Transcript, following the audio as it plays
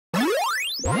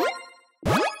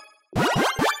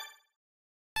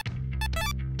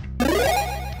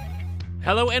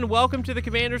Hello and welcome to the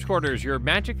Commander's Quarters, your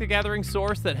Magic the Gathering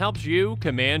source that helps you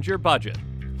command your budget.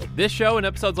 This show and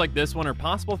episodes like this one are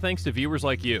possible thanks to viewers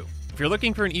like you. If you're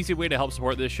looking for an easy way to help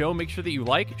support this show, make sure that you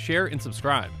like, share, and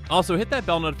subscribe. Also, hit that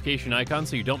bell notification icon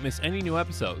so you don't miss any new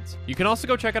episodes. You can also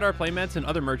go check out our playmats and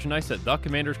other merchandise at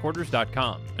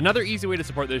thecommandersquarters.com. Another easy way to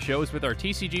support this show is with our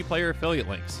TCG player affiliate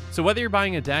links. So whether you're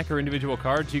buying a deck or individual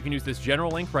cards, you can use this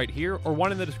general link right here or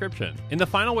one in the description. And the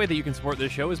final way that you can support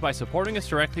this show is by supporting us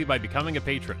directly by becoming a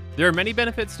patron. There are many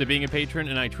benefits to being a patron,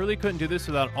 and I truly couldn't do this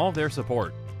without all of their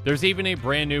support. There's even a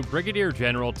brand new Brigadier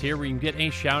General tier where you can get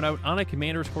a shout out on a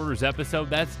Commander's Quarters episode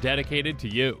that's dedicated to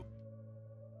you.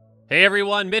 Hey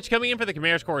everyone, Mitch coming in for the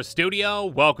Commander's Quarters studio.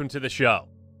 Welcome to the show.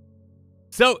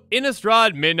 So,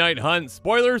 Innistrad Midnight Hunt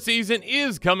spoiler season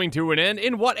is coming to an end,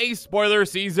 and what a spoiler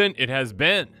season it has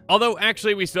been. Although,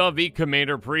 actually, we still have the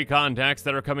Commander pre-con decks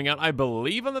that are coming out, I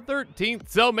believe, on the 13th,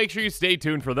 so make sure you stay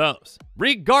tuned for those.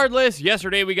 Regardless,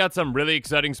 yesterday we got some really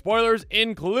exciting spoilers,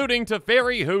 including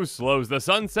Teferi, who slows the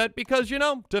sunset because, you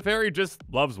know, Teferi just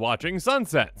loves watching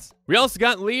sunsets. We also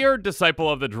got Lear, Disciple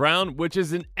of the Drowned, which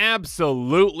is an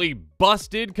absolutely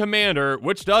busted commander,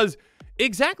 which does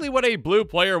exactly what a blue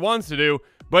player wants to do,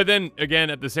 but then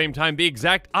again at the same time the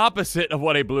exact opposite of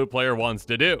what a blue player wants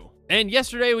to do. And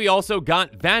yesterday we also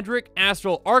got Vadric,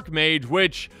 Astral Archmage,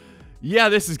 which, yeah,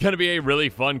 this is going to be a really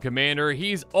fun commander.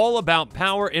 He's all about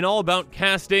power and all about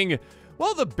casting,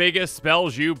 well, the biggest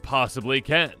spells you possibly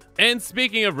can. And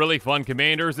speaking of really fun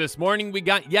commanders, this morning we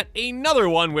got yet another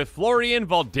one with Florian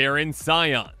Voldaren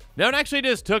Scion. Now, it actually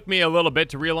just took me a little bit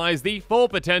to realize the full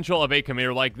potential of a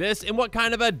commander like this and what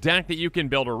kind of a deck that you can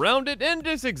build around it and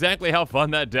just exactly how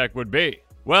fun that deck would be.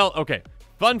 Well, okay,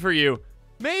 fun for you,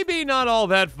 maybe not all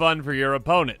that fun for your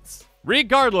opponents.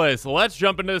 Regardless, let's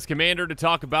jump into this commander to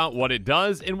talk about what it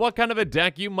does and what kind of a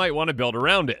deck you might want to build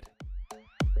around it.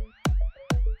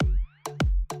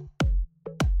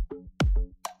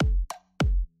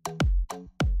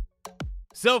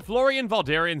 So, Florian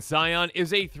Voldaren Scion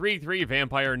is a 3/3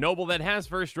 vampire noble that has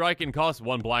first strike and costs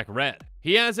 1 black-red.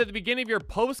 He has, at the beginning of your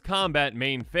post-combat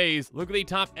main phase, look at the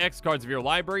top X cards of your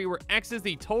library, where X is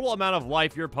the total amount of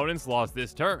life your opponents lost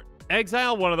this turn.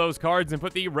 Exile one of those cards and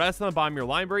put the rest on the bottom of your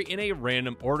library in a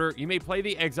random order. You may play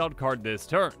the exiled card this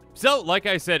turn. So, like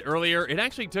I said earlier, it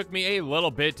actually took me a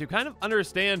little bit to kind of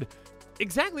understand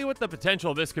exactly what the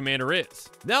potential of this commander is.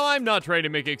 Now, I'm not trying to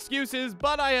make excuses,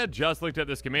 but I had just looked at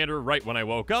this commander right when I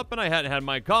woke up and I hadn't had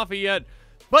my coffee yet.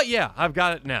 But yeah, I've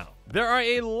got it now. There are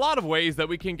a lot of ways that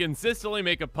we can consistently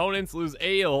make opponents lose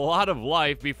a lot of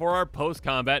life before our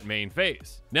post-combat main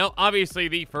phase. Now, obviously,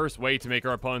 the first way to make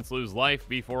our opponents lose life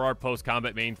before our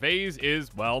post-combat main phase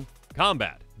is, well,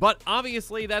 combat. But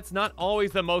obviously, that's not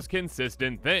always the most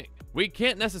consistent thing. We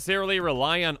can't necessarily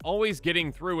rely on always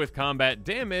getting through with combat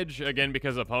damage, again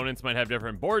because opponents might have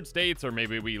different board states, or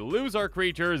maybe we lose our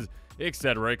creatures,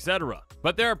 etc, etc.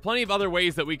 But there are plenty of other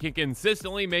ways that we can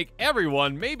consistently make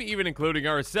everyone, maybe even including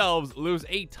ourselves, lose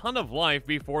a ton of life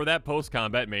before that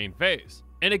post-combat main phase.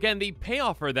 And again, the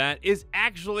payoff for that is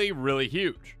actually really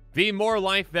huge. The more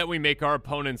life that we make our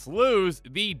opponents lose,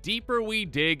 the deeper we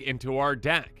dig into our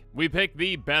deck. We pick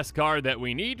the best card that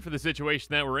we need for the situation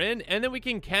that we're in, and then we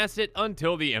can cast it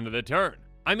until the end of the turn.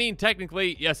 I mean,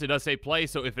 technically, yes, it does say play,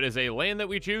 so if it is a land that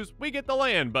we choose, we get the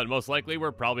land, but most likely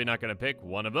we're probably not going to pick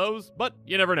one of those, but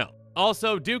you never know.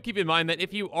 Also, do keep in mind that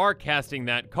if you are casting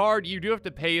that card, you do have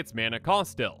to pay its mana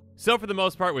cost still. So for the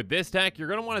most part with this deck, you're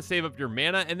going to want to save up your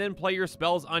mana and then play your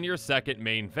spells on your second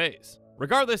main phase.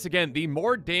 Regardless, again, the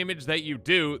more damage that you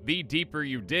do, the deeper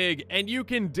you dig, and you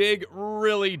can dig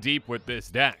really deep with this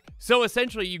deck. So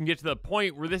essentially, you can get to the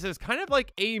point where this is kind of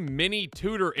like a mini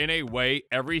tutor in a way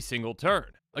every single turn.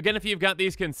 Again, if you've got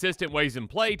these consistent ways in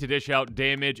play to dish out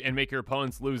damage and make your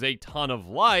opponents lose a ton of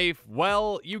life,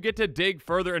 well, you get to dig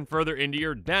further and further into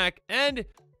your deck, and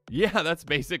yeah, that's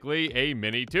basically a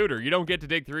mini tutor. You don't get to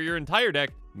dig through your entire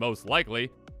deck, most likely.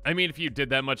 I mean, if you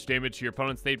did that much damage to your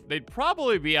opponents, they'd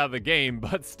probably be out of the game,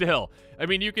 but still. I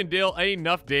mean, you can deal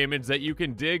enough damage that you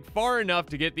can dig far enough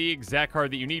to get the exact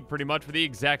card that you need pretty much for the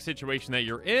exact situation that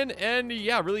you're in, and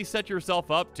yeah, really set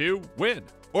yourself up to win.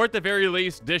 Or at the very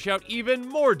least, dish out even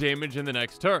more damage in the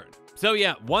next turn. So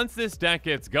yeah, once this deck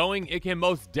gets going, it can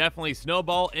most definitely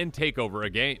snowball and take over a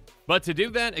game. But to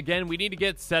do that, again, we need to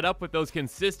get set up with those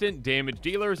consistent damage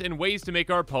dealers and ways to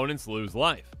make our opponents lose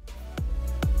life.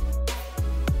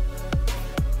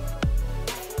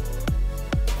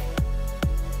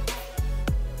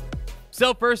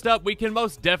 So first up, we can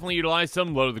most definitely utilize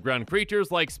some low-to-the-ground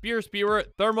creatures like Spear Spewer,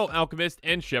 Thermal Alchemist,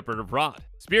 and Shepherd of Rod.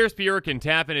 Spear Spewer can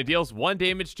tap and it deals 1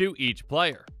 damage to each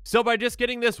player. So by just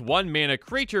getting this 1 mana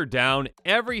creature down,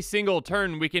 every single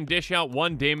turn we can dish out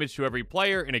 1 damage to every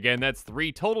player, and again that's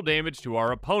 3 total damage to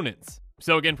our opponents.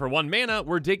 So again, for 1 mana,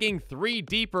 we're digging 3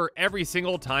 deeper every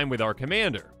single time with our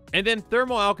commander. And then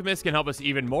Thermal Alchemist can help us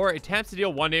even more. It taps to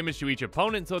deal 1 damage to each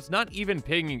opponent, so it's not even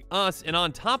pinging us, and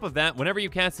on top of that, whenever you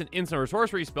cast an instant or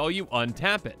sorcery spell, you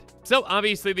untap it. So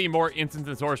obviously, the more instants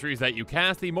and sorceries that you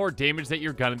cast, the more damage that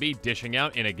you're gonna be dishing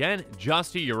out, and again,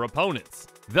 just to your opponents.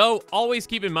 Though, always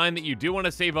keep in mind that you do want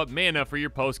to save up mana for your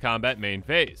post-combat main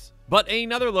phase. But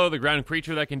another low-to-the-ground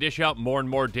creature that can dish out more and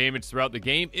more damage throughout the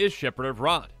game is Shepherd of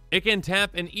Rod. It can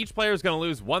tap, and each player is going to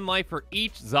lose 1 life for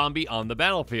each zombie on the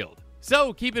battlefield.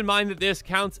 So keep in mind that this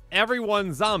counts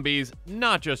everyone's zombies,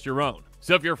 not just your own.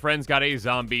 So if your friend's got a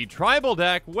zombie tribal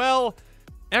deck, well,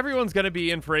 everyone's going to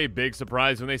be in for a big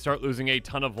surprise when they start losing a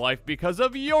ton of life because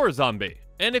of your zombie.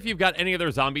 And if you've got any other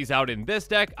zombies out in this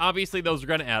deck, obviously those are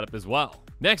going to add up as well.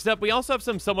 Next up, we also have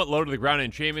some somewhat low-to-the-ground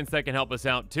enchantments that can help us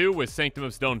out too, with Sanctum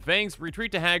of Stone Fangs,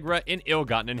 Retreat to Hagra, and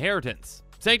Ill-Gotten Inheritance.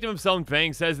 Sanctum of Stone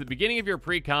Fangs says at the beginning of your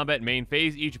pre-combat main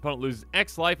phase, each opponent loses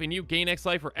X life and you gain X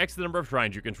life for X the number of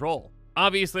shrines you control.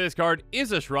 Obviously, this card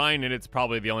is a shrine, and it's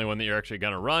probably the only one that you're actually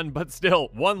going to run, but still,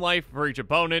 1 life for each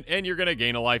opponent, and you're going to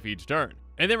gain a life each turn.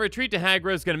 And then Retreat to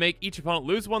Hagra is going to make each opponent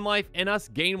lose 1 life, and us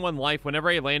gain 1 life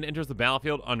whenever a land enters the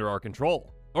battlefield under our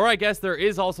control. Or I guess there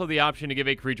is also the option to give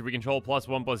a creature we control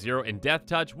 +1/+0 in Death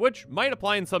Touch, which might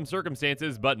apply in some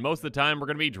circumstances, but most of the time we're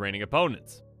going to be draining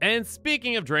opponents. And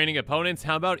speaking of draining opponents,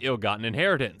 how about Ill-Gotten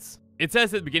Inheritance? It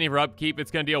says at the beginning of our upkeep,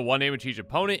 it's going to deal 1 damage to each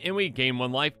opponent, and we gain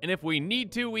 1 life, and if we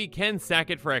need to, we can sack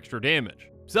it for extra damage.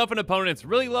 So if an opponent's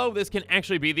really low, this can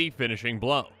actually be the finishing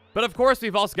blow. But of course,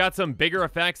 we've also got some bigger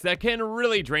effects that can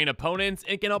really drain opponents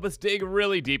and can help us dig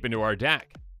really deep into our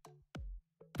deck.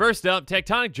 First up,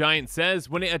 Tectonic Giant says,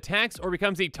 when it attacks or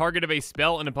becomes the target of a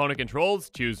spell an opponent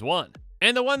controls, choose 1.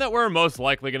 And the one that we're most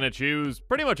likely going to choose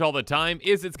pretty much all the time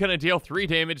is it's going to deal 3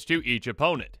 damage to each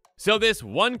opponent. So this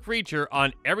 1 creature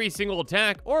on every single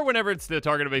attack, or whenever it's the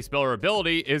target of a spell or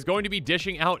ability, is going to be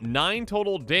dishing out 9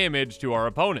 total damage to our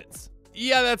opponents.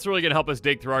 Yeah, that's really going to help us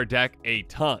dig through our deck a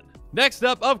ton. Next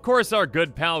up, of course, our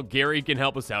good pal Gary can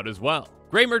help us out as well.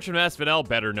 Great Merchant of Asphodel,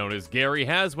 better known as Gary,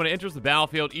 has when it enters the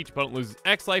battlefield, each opponent loses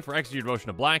X life for X your devotion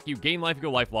to black, you gain life, you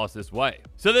go life lost this way.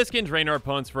 So this can drain our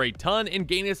opponents for a ton and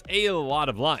gain us a lot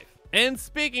of life. And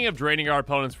speaking of draining our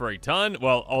opponents for a ton,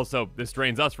 well, also, this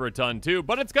drains us for a ton too,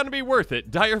 but it's going to be worth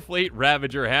it. Direfleet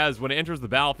Ravager has, when it enters the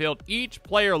battlefield, each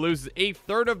player loses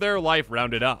 1/3 of their life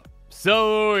rounded up.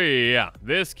 So yeah,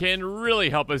 this can really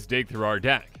help us dig through our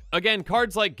deck. Again,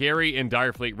 cards like Gary and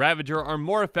Direfleet Ravager are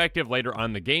more effective later on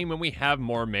in the game when we have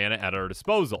more mana at our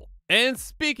disposal. And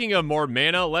speaking of more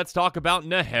mana, let's talk about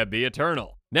Neheb the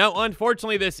Eternal. Now,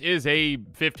 unfortunately, this is a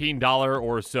 $15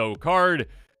 or so card.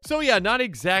 So yeah, not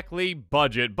exactly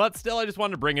budget, but still I just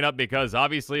wanted to bring it up because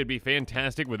obviously it'd be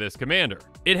fantastic with this commander.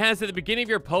 It has at the beginning of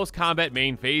your post-combat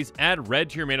main phase, add red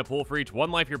to your mana pool for each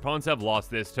 1 life your opponents have lost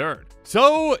this turn.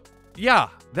 So yeah,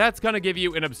 that's gonna give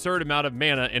you an absurd amount of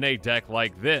mana in a deck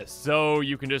like this. So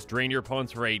you can just drain your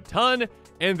opponents for a ton,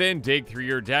 and then dig through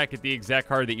your deck at the exact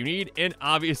card that you need, and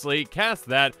obviously cast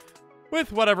that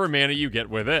with whatever mana you get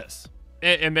with this.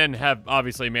 And then have,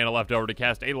 obviously, mana left over to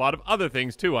cast a lot of other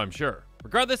things too, I'm sure.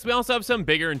 Regardless, we also have some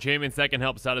bigger enchantments that can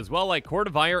help us out as well, like Court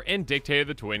of Ire and Dictator of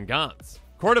the Twin Gods.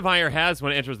 Court of Ire has,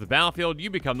 when it enters the battlefield, you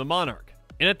become the Monarch.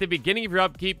 And at the beginning of your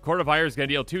upkeep, Court of Ire is going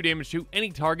to deal 2 damage to any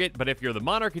target, but if you're the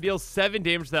Monarch, it deals 7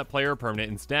 damage to that player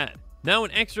permanent instead. Now,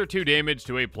 an extra 2 damage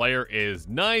to a player is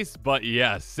nice, but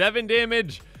yeah, 7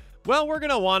 damage? Well, we're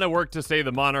going to want to work to stay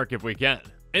the Monarch if we can.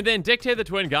 And then Dictate the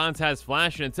Twin Gods has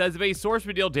Flash, and it says if a source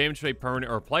would deal damage to a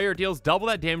permanent or player, it deals double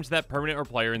that damage to that permanent or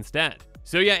player instead.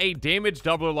 So yeah, a damage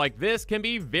doubler like this can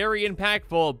be very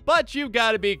impactful, but you've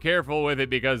got to be careful with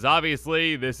it because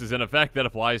obviously this is an effect that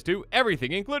applies to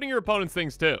everything, including your opponent's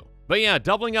things too. But yeah,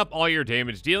 doubling up all your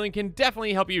damage dealing can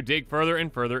definitely help you dig further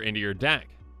and further into your deck.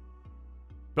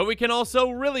 But we can also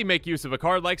really make use of a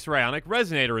card like Psionic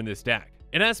Resonator in this deck.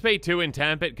 It has pay 2 and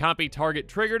tap it, copy target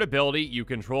triggered ability you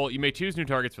control. You may choose new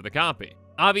targets for the copy.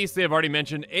 Obviously, I've already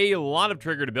mentioned a lot of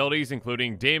triggered abilities,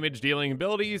 including damage dealing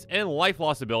abilities and life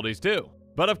loss abilities too.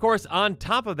 But of course, on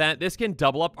top of that, this can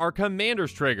double up our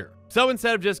commander's trigger. So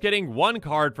instead of just getting 1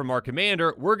 card from our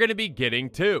commander, we're going to be getting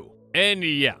 2. And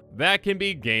yeah, that can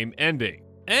be game ending.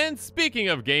 And speaking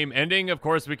of game ending, of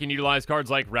course we can utilize cards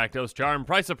like Rakdos Charm,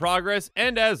 Price of Progress,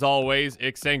 and as always,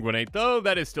 Exsanguinate, though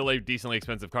that is still a decently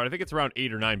expensive card. I think it's around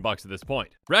 $8 or $9 at this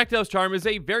point. Rakdos Charm is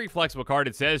a very flexible card.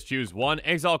 It says choose one,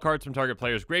 exile cards from target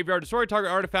player's graveyard, destroy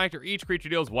target artifact, or each creature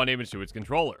deals 1 damage to its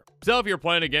controller. So if you're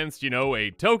playing against,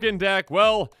 a token deck,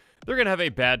 well, they're going to have a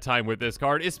bad time with this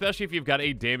card, especially if you've got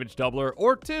a damage doubler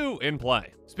or 2 in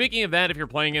play. Speaking of that, if you're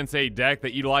playing against a deck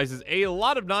that utilizes a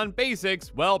lot of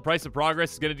non-basics, well, Price of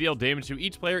Progress is going to deal damage to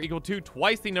each player equal to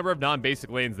twice the number of non-basic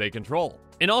lands they control.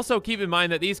 And also keep in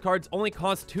mind that these cards only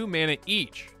cost 2 mana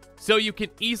each. So you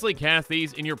can easily cast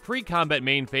these in your pre-combat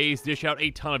main phase, dish out a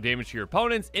ton of damage to your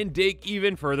opponents, and dig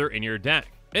even further in your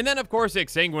deck. And then, of course,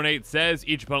 Exsanguinate says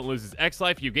each opponent loses X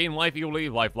life, you gain life equal to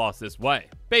life lost this way.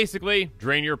 Basically,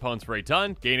 drain your opponents for a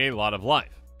ton, gain a lot of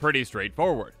life. Pretty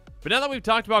straightforward. But now that we've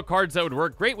talked about cards that would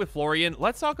work great with Florian,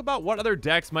 let's talk about what other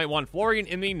decks might want Florian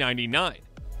in the 99.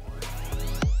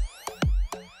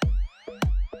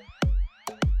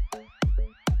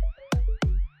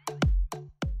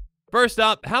 First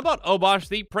up, how about Obosh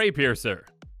the Prey Piercer?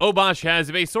 Obosh has,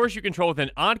 if a source you control with an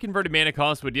odd converted mana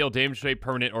cost would deal damage to a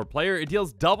permanent or player, it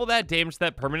deals double that damage to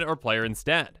that permanent or player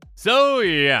instead. So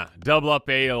yeah, double up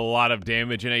a lot of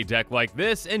damage in a deck like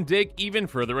this and dig even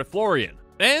further with Florian.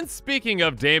 And speaking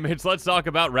of damage, let's talk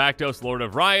about Rakdos Lord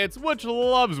of Riots, which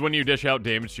loves when you dish out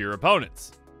damage to your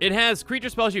opponents. It has creature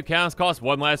spells you cast cost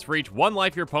 1 less for each 1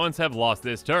 life your opponents have lost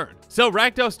this turn. So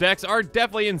Rakdos decks are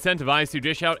definitely incentivized to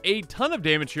dish out a ton of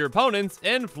damage to your opponents,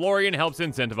 and Florian helps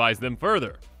incentivize them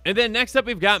further. And then next up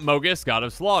we've got Mogis, God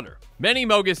of Slaughter. Many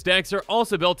Mogis decks are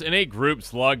also built in a group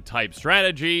slug type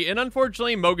strategy, and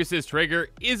unfortunately Mogis' trigger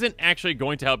isn't actually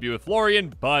going to help you with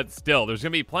Florian, but still, there's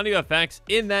going to be plenty of effects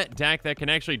in that deck that can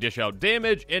actually dish out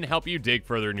damage and help you dig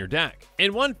further in your deck.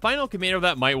 And one final commander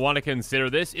that might want to consider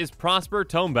this is Prosper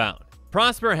Tomebound.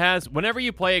 Prosper has, whenever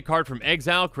you play a card from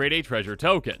exile, create a treasure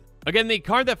token. Again, the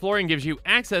card that Florian gives you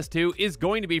access to is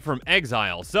going to be from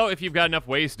exile, so if you've got enough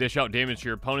ways to dish out damage to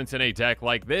your opponents in a deck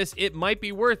like this, it might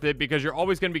be worth it because you're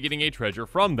always going to be getting a treasure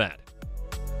from that.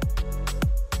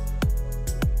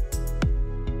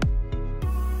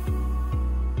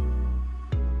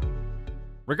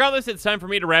 Regardless, it's time for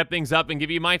me to wrap things up and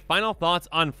give you my final thoughts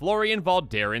on Florian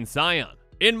Voldaren Scion.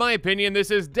 In my opinion, this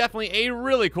is definitely a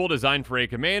really cool design for a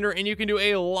commander, and you can do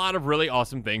a lot of really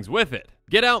awesome things with it.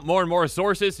 Get out more and more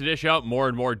sources to dish out more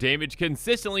and more damage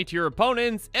consistently to your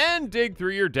opponents, and dig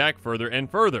through your deck further and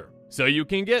further, so you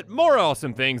can get more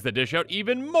awesome things that dish out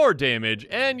even more damage,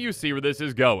 and you see where this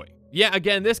is going. Yeah,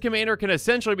 again, this commander can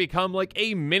essentially become like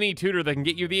a mini tutor that can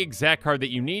get you the exact card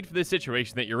that you need for the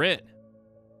situation that you're in.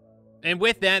 And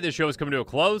with that, this show is coming to a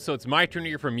close, so it's my turn to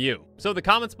hear from you. So in the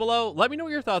comments below, let me know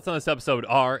what your thoughts on this episode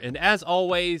are, and as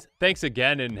always, thanks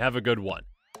again and have a good one.